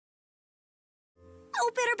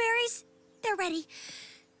Oh, bitterberries, they're ready.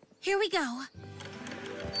 Here we go.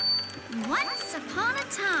 Once upon a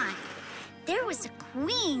time, there was a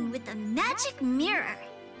queen with a magic mirror.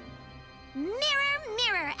 Mirror,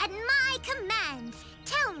 mirror, at my command,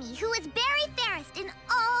 tell me who is Berry fairest in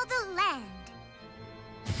all the land.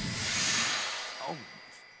 Oh,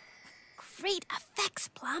 great effects,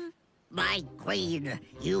 Plum. My queen,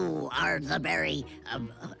 you are the berry...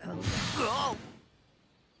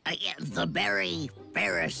 the berry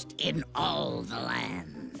fairest in all the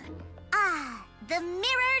land. Ah, the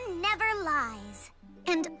mirror never lies.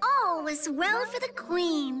 And all was well for the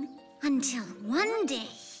queen, until one day...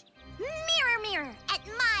 Mirror, mirror, at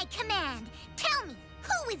my command, tell me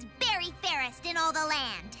who is Berry fairest in all the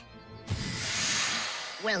land.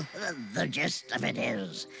 Well, the gist of it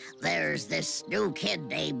is, there's this new kid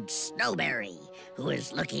named Snowberry, who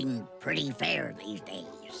is looking pretty fair these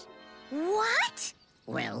days. What?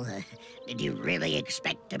 Well, did you really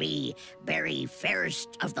expect to be Berry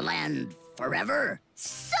fairest of the land forever?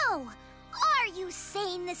 So, are you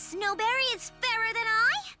saying the Snowberry is fairer than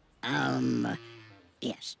I?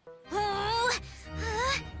 Yes. Oh,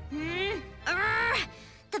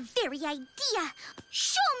 the very idea!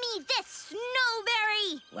 Show me this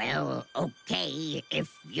Snowberry! Well, okay, if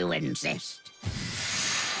you insist.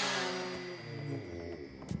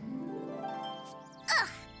 Ugh!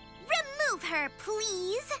 Remove her,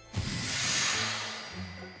 please!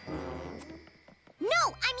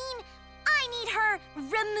 No, I need her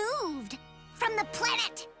removed from the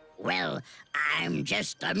planet! Well, I'm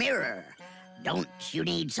just a mirror. Don't you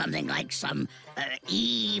need something like some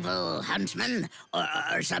evil huntsman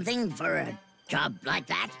or something for a job like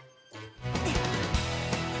that?